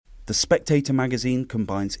The Spectator magazine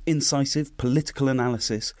combines incisive political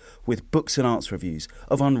analysis with books and arts reviews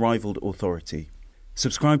of unrivalled authority.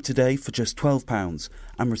 Subscribe today for just £12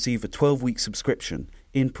 and receive a 12-week subscription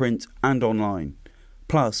in print and online,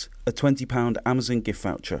 plus a £20 Amazon gift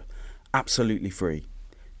voucher, absolutely free.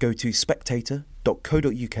 Go to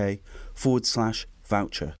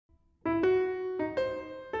spectator.co.uk/voucher.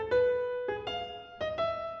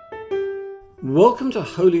 Welcome to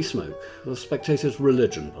Holy Smoke, the Spectator's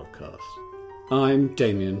religion podcast. I'm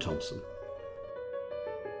Damien Thompson.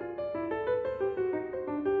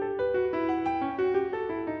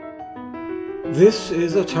 This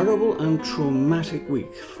is a terrible and traumatic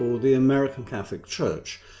week for the American Catholic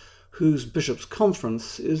Church, whose Bishops'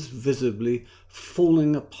 Conference is visibly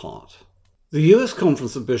falling apart. The US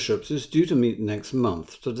Conference of Bishops is due to meet next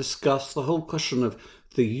month to discuss the whole question of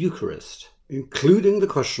the Eucharist, including the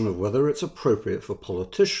question of whether it's appropriate for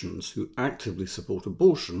politicians who actively support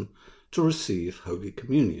abortion to receive Holy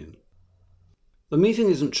Communion. The meeting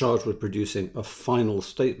isn't charged with producing a final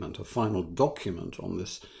statement, a final document on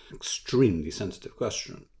this extremely sensitive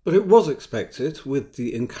question. But it was expected, with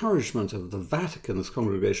the encouragement of the Vatican's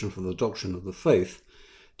Congregation for the Doctrine of the Faith,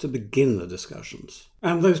 to begin the discussions.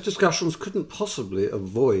 And those discussions couldn't possibly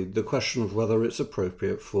avoid the question of whether it's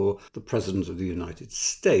appropriate for the President of the United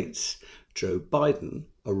States, Joe Biden,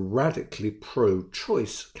 a radically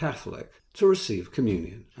pro-choice Catholic, to receive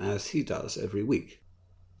communion, as he does every week.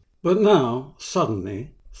 But now,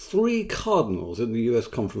 suddenly, 3 cardinals in the US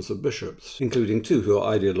Conference of Bishops, including 2 who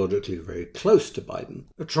are ideologically very close to Biden,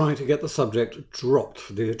 are trying to get the subject dropped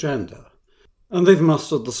from the agenda. And they've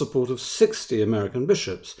mustered the support of 60 American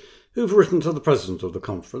bishops who've written to the president of the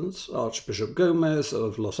conference, Archbishop Gomez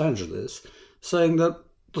of Los Angeles, saying that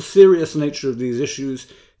the serious nature of these issues,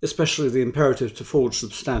 especially the imperative to forge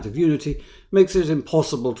substantive unity, makes it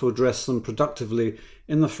impossible to address them productively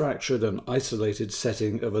in the fractured and isolated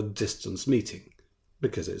setting of a distance meeting,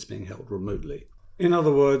 because it's being held remotely. In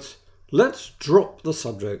other words, let's drop the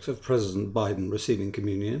subject of President Biden receiving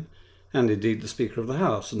communion, and indeed the Speaker of the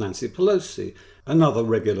House, Nancy Pelosi, another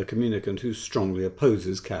regular communicant who strongly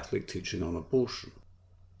opposes Catholic teaching on abortion.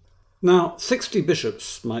 Now, 60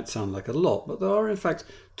 bishops might sound like a lot, but there are in fact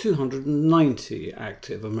 290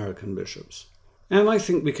 active American bishops. And I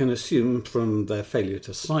think we can assume from their failure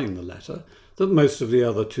to sign the letter that most of the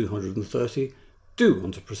other 230 do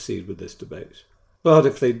want to proceed with this debate. But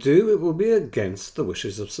if they do, it will be against the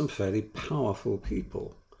wishes of some fairly powerful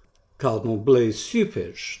people. Cardinal Blaise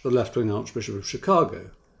Cupich, the left-wing Archbishop of Chicago.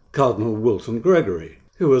 Cardinal Wilton Gregory,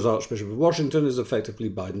 who as Archbishop of Washington is effectively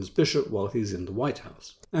Biden's bishop while he's in the White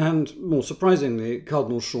House. And, more surprisingly,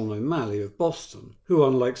 Cardinal Sean O'Malley of Boston, who,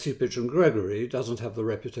 unlike Cupich and Gregory, doesn't have the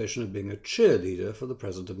reputation of being a cheerleader for the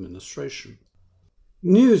present administration.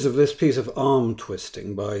 News of this piece of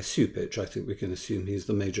arm-twisting by Cupich, I think we can assume he's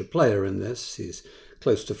the major player in this, he's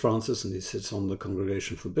close to Francis and he sits on the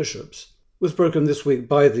Congregation for Bishops, was broken this week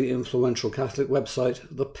by the influential Catholic website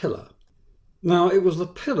The Pillar. Now, it was The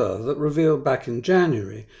Pillar that revealed back in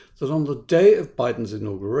January that on the day of Biden's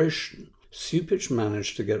inauguration, Cupich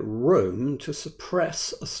managed to get Rome to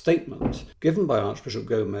suppress a statement given by Archbishop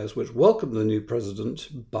Gomez which welcomed the new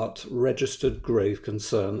president but registered grave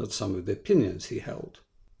concern at some of the opinions he held.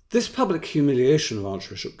 This public humiliation of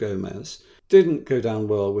Archbishop Gomez didn't go down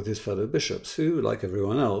well with his fellow bishops, who, like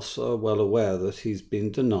everyone else, are well aware that he's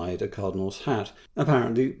been denied a cardinal's hat,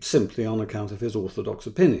 apparently simply on account of his orthodox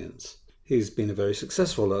opinions. He's been a very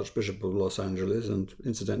successful Archbishop of Los Angeles and,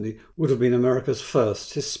 incidentally, would have been America's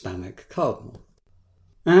first Hispanic cardinal.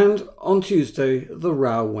 And on Tuesday, the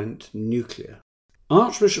row went nuclear.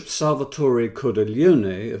 Archbishop Salvatore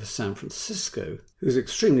Cordileone of San Francisco, who's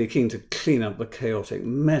extremely keen to clean up the chaotic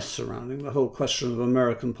mess surrounding the whole question of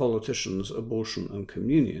American politicians, abortion and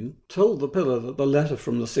communion, told The Pillar that the letter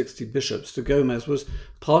from the 60 bishops to Gomez was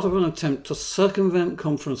part of an attempt to circumvent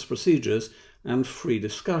conference procedures and free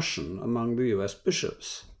discussion among the US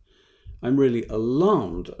bishops. "I'm really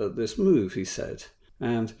alarmed at this move," he said,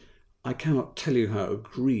 and "I cannot tell you how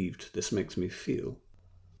aggrieved this makes me feel."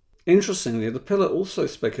 Interestingly, The Pillar also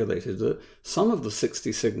speculated that some of the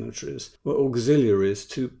 60 signatories were auxiliaries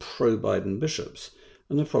to pro-Biden bishops,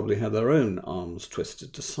 and have probably had their own arms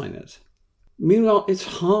twisted to sign it. Meanwhile, it's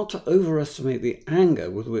hard to overestimate the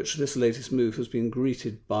anger with which this latest move has been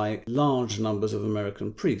greeted by large numbers of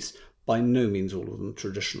American priests, by no means all of them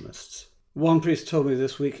traditionalists. One priest told me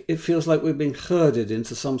this week, "It feels like we're being herded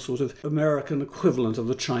into some sort of American equivalent of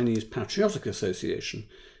the Chinese Patriotic Association,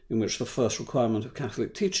 in which the first requirement of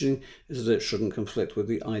Catholic teaching is that it shouldn't conflict with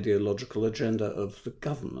the ideological agenda of the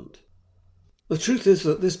government." The truth is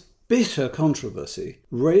that this bitter controversy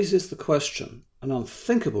raises the question, an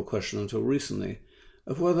unthinkable question until recently,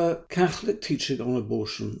 of whether Catholic teaching on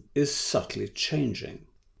abortion is subtly changing.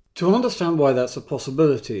 To understand why that's a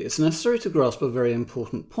possibility, it's necessary to grasp a very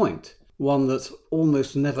important point, one that's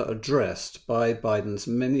almost never addressed by Biden's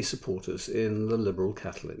many supporters in the liberal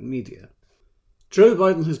Catholic media. Joe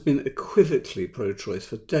Biden has been equivocally pro-choice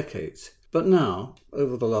for decades, but now,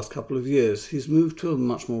 over the last couple of years, he's moved to a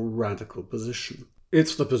much more radical position.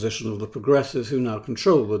 It's the position of the progressives who now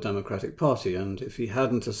control the Democratic Party, and if he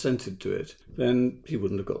hadn't assented to it, then he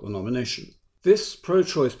wouldn't have got the nomination. This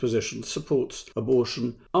pro-choice position supports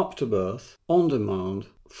abortion up to birth, on demand,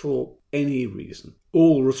 for any reason.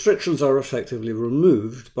 All restrictions are effectively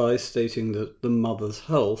removed by stating that the mother's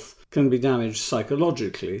health can be damaged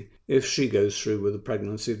psychologically if she goes through with a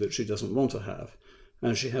pregnancy that she doesn't want to have,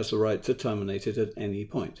 and she has the right to terminate it at any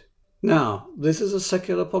point. Now, this is a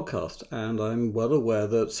secular podcast, and I'm well aware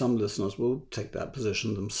that some listeners will take that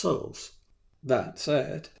position themselves. That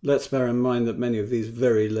said, let's bear in mind that many of these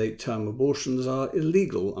very late-term abortions are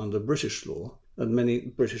illegal under British law, and many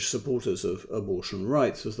British supporters of abortion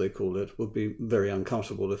rights, as they call it, would be very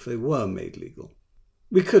uncomfortable if they were made legal.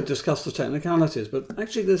 We could discuss the technicalities, but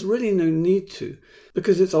actually there's really no need to,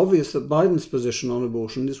 because it's obvious that Biden's position on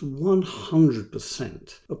abortion is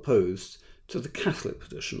 100% opposed to the Catholic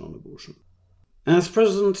position on abortion. As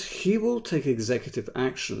president, he will take executive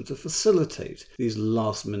action to facilitate these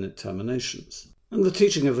last-minute terminations, and the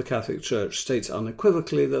teaching of the Catholic Church states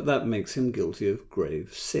unequivocally that that makes him guilty of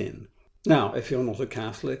grave sin. Now, if you're not a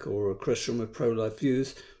Catholic or a Christian with pro-life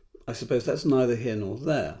views, I suppose that's neither here nor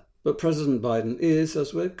there. But President Biden is,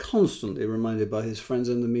 as we're constantly reminded by his friends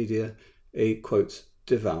in the media, a, quote,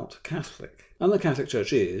 devout Catholic. And the Catholic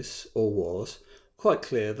Church is, or was, quite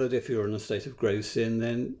clear that if you're in a state of grave sin,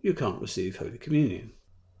 then you can't receive Holy Communion.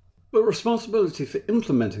 But responsibility for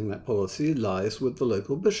implementing that policy lies with the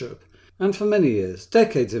local bishop. And for many years,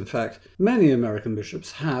 decades in fact, many American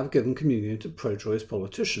bishops have given communion to pro-choice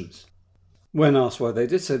politicians. When asked why they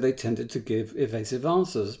did so, they tended to give evasive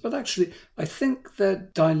answers, but actually, I think their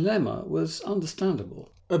dilemma was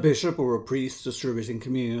understandable. A bishop or a priest distributing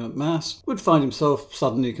communion at Mass would find himself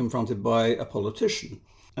suddenly confronted by a politician,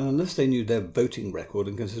 and unless they knew their voting record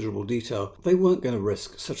in considerable detail, they weren't going to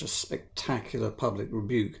risk such a spectacular public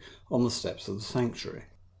rebuke on the steps of the sanctuary.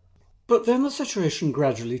 But then the situation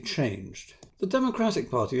gradually changed. The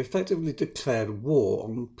Democratic Party effectively declared war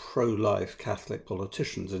on pro-life Catholic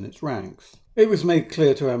politicians in its ranks. It was made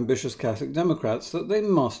clear to ambitious Catholic Democrats that they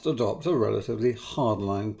must adopt a relatively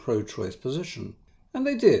hardline pro-choice position. And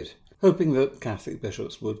they did, hoping that Catholic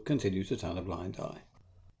bishops would continue to turn a blind eye.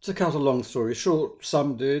 To cut a long story short,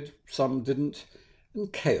 some did, some didn't,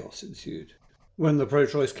 and chaos ensued. When the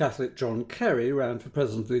pro-choice Catholic John Kerry ran for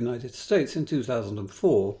President of the United States in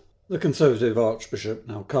 2004, the Conservative Archbishop,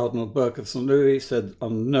 now Cardinal Burke of St. Louis, said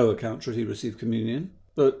on no account should he receive communion.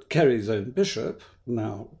 But Kerry's own bishop,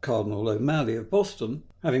 now Cardinal O'Malley of Boston,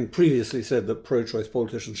 having previously said that pro-choice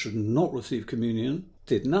politicians should not receive communion,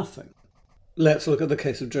 did nothing. Let's look at the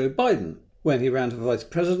case of Joe Biden. When he ran for vice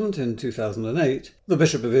president in 2008, the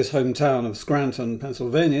bishop of his hometown of Scranton,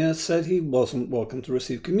 Pennsylvania, said he wasn't welcome to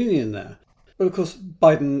receive communion there. But of course,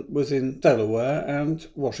 Biden was in Delaware and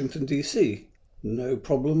Washington, D.C. No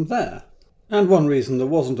problem there. And one reason there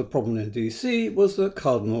wasn't a problem in D.C. was that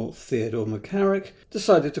Cardinal Theodore McCarrick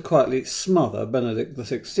decided to quietly smother Benedict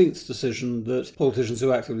XVI's decision that politicians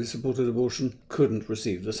who actively supported abortion couldn't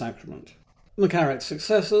receive the sacrament. McCarrick's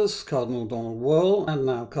successors, Cardinal Donald Wuerl and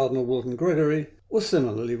now Cardinal Wilton Gregory, were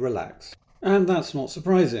similarly relaxed. And that's not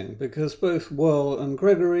surprising, because both Wuerl and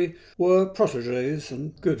Gregory were protégés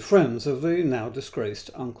and good friends of the now disgraced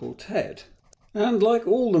Uncle Ted. And like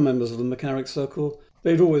all the members of the McCarrick circle,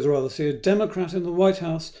 they'd always rather see a Democrat in the White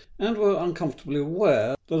House and were uncomfortably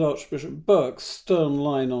aware that Archbishop Burke's stern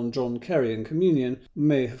line on John Kerry and communion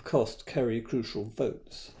may have cost Kerry crucial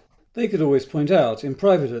votes. They could always point out, in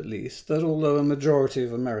private at least, that although a majority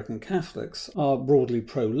of American Catholics are broadly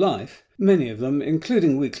pro-life, many of them,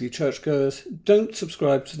 including weekly churchgoers, don't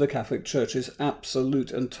subscribe to the Catholic Church's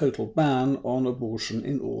absolute and total ban on abortion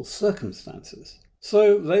in all circumstances.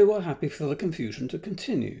 So they were happy for the confusion to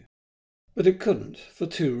continue. But it couldn't, for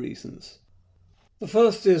two reasons. The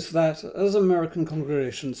first is that, as American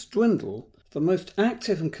congregations dwindle, the most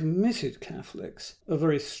active and committed Catholics are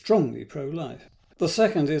very strongly pro-life. The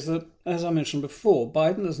second is that, as I mentioned before,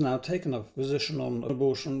 Biden has now taken up a position on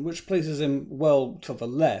abortion which places him well to the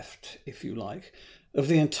left, if you like, of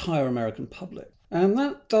the entire American public. And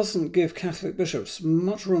that doesn't give Catholic bishops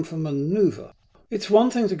much room for manoeuvre. It's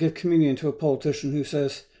one thing to give communion to a politician who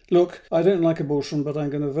says, look, I don't like abortion, but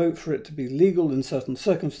I'm going to vote for it to be legal in certain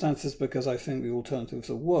circumstances because I think the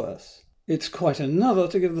alternatives are worse. It's quite another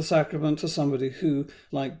to give the sacrament to somebody who,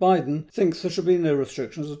 like Biden, thinks there should be no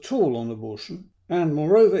restrictions at all on abortion, and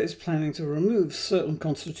moreover is planning to remove certain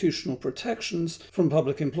constitutional protections from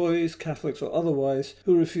public employees, Catholics or otherwise,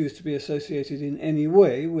 who refuse to be associated in any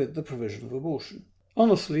way with the provision of abortion.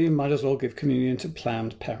 Honestly, you might as well give communion to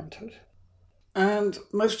Planned Parenthood. And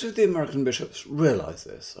most of the American bishops realise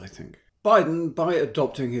this, I think. Biden, by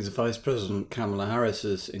adopting his Vice President Kamala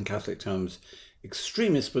Harris's, in Catholic terms,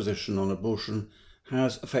 extremist position on abortion,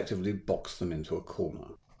 has effectively boxed them into a corner.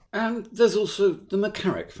 And there's also the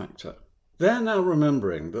McCarrick factor. They're now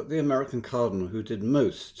remembering that the American cardinal who did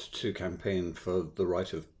most to campaign for the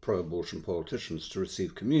right of pro-abortion politicians to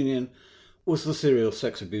receive communion was the serial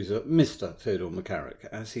sex abuser Mr. Theodore McCarrick,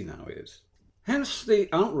 as he now is. Hence the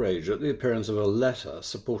outrage at the appearance of a letter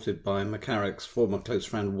supported by McCarrick's former close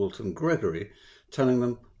friend Wilton Gregory, telling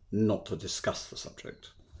them not to discuss the subject.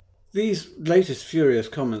 These latest furious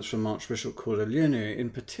comments from Archbishop Cordileone in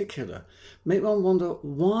particular make one wonder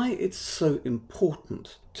why it's so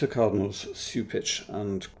important to Cardinals Cupich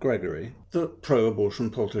and Gregory that pro-abortion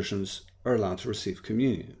politicians are allowed to receive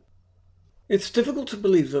communion. It's difficult to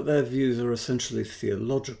believe that their views are essentially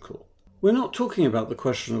theological. We're not talking about the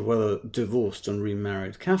question of whether divorced and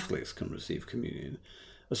remarried Catholics can receive communion,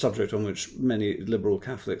 a subject on which many liberal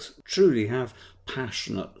Catholics truly have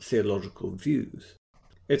passionate theological views.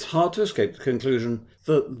 It's hard to escape the conclusion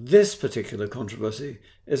that this particular controversy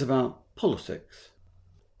is about politics.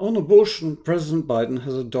 On abortion, President Biden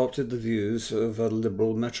has adopted the views of a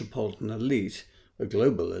liberal metropolitan elite, a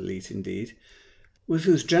global elite indeed, with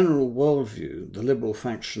whose general worldview the liberal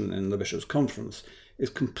faction in the Bishops' Conference is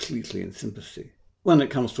completely in sympathy. When it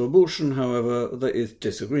comes to abortion, however, there is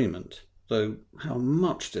disagreement, though how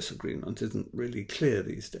much disagreement isn't really clear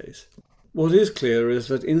these days. What is clear is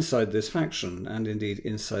that inside this faction, and indeed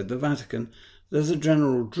inside the Vatican, there's a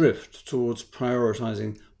general drift towards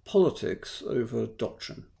prioritising politics over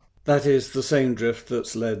doctrine. That is the same drift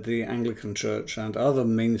that's led the Anglican Church and other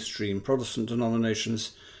mainstream Protestant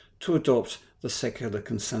denominations to adopt the secular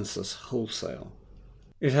consensus wholesale.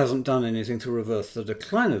 It hasn't done anything to reverse the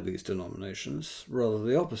decline of these denominations, rather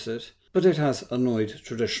the opposite, but it has annoyed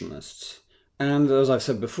traditionalists. And, as I've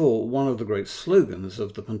said before, one of the great slogans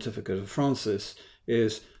of the pontificate of Francis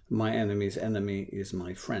is, "My enemy's enemy is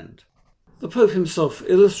my friend." The Pope himself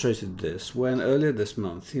illustrated this when earlier this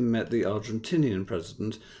month he met the Argentinian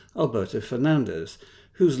President, Alberto Fernandez,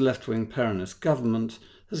 whose left-wing Peronist government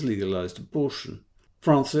has legalised abortion.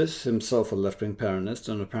 Francis, himself a left-wing Peronist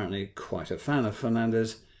and apparently quite a fan of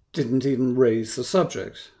Fernandez, didn't even raise the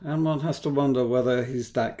subject, and one has to wonder whether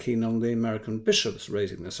he's that keen on the American bishops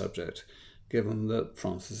raising the subject, given that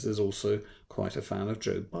Francis is also quite a fan of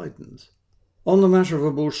Joe Biden's. On the matter of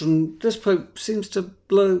abortion, this Pope seems to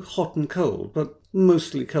blow hot and cold, but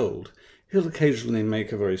mostly cold. He'll occasionally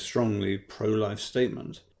make a very strongly pro-life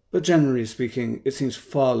statement, but generally speaking, it seems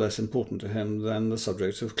far less important to him than the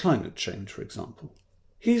subject of climate change, for example.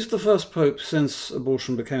 He's the first Pope since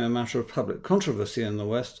abortion became a matter of public controversy in the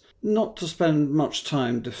West not to spend much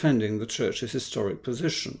time defending the Church's historic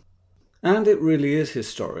position. And it really is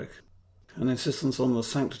historic. An insistence on the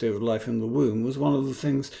sanctity of life in the womb was one of the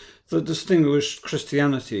things that distinguished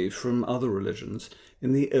Christianity from other religions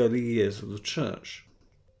in the early years of the Church.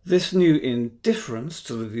 This new indifference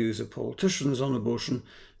to the views of politicians on abortion,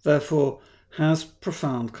 therefore, has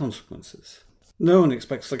profound consequences. No one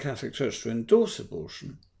expects the Catholic Church to endorse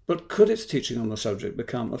abortion, but could its teaching on the subject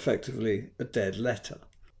become effectively a dead letter?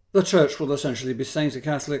 The Church will essentially be saying to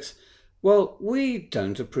Catholics, well, we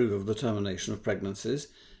don't approve of the termination of pregnancies,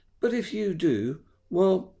 but if you do,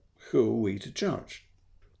 well, who are we to judge?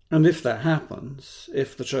 And if that happens,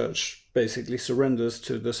 if the Church basically surrenders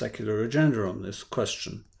to the secular agenda on this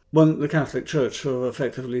question, won't the Catholic Church have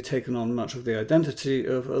effectively taken on much of the identity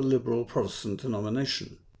of a liberal Protestant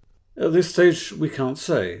denomination? At this stage, we can't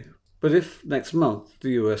say, but if next month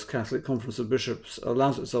the US Catholic Conference of Bishops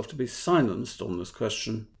allows itself to be silenced on this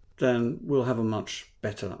question, then we'll have a much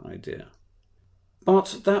better idea.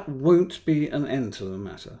 But that won't be an end to the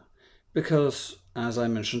matter, because, as I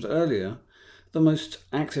mentioned earlier, the most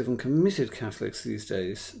active and committed Catholics these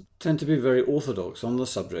days tend to be very orthodox on the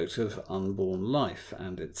subject of unborn life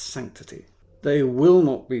and its sanctity. They will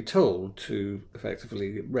not be told to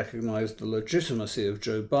effectively recognise the legitimacy of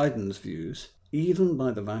Joe Biden's views, even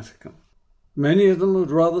by the Vatican. Many of them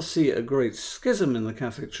would rather see a great schism in the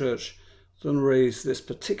Catholic Church than raise this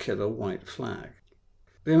particular white flag.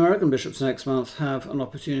 The American bishops next month have an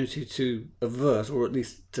opportunity to avert, or at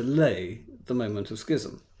least delay, the moment of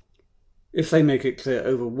schism. If they make it clear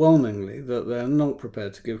overwhelmingly that they're not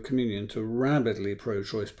prepared to give communion to rabidly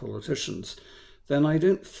pro-choice politicians, then I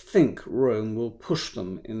don't think Rome will push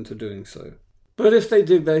them into doing so. But if they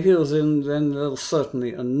dig their heels in, then they'll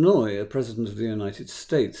certainly annoy a President of the United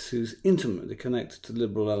States who's intimately connected to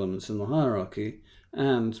liberal elements in the hierarchy,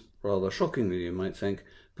 and, rather shockingly you might think,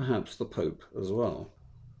 perhaps the Pope as well.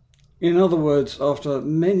 In other words, after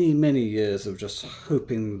many, many years of just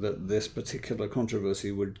hoping that this particular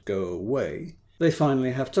controversy would go away, they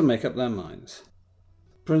finally have to make up their minds.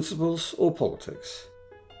 Principles or politics?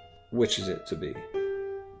 Which is it to be?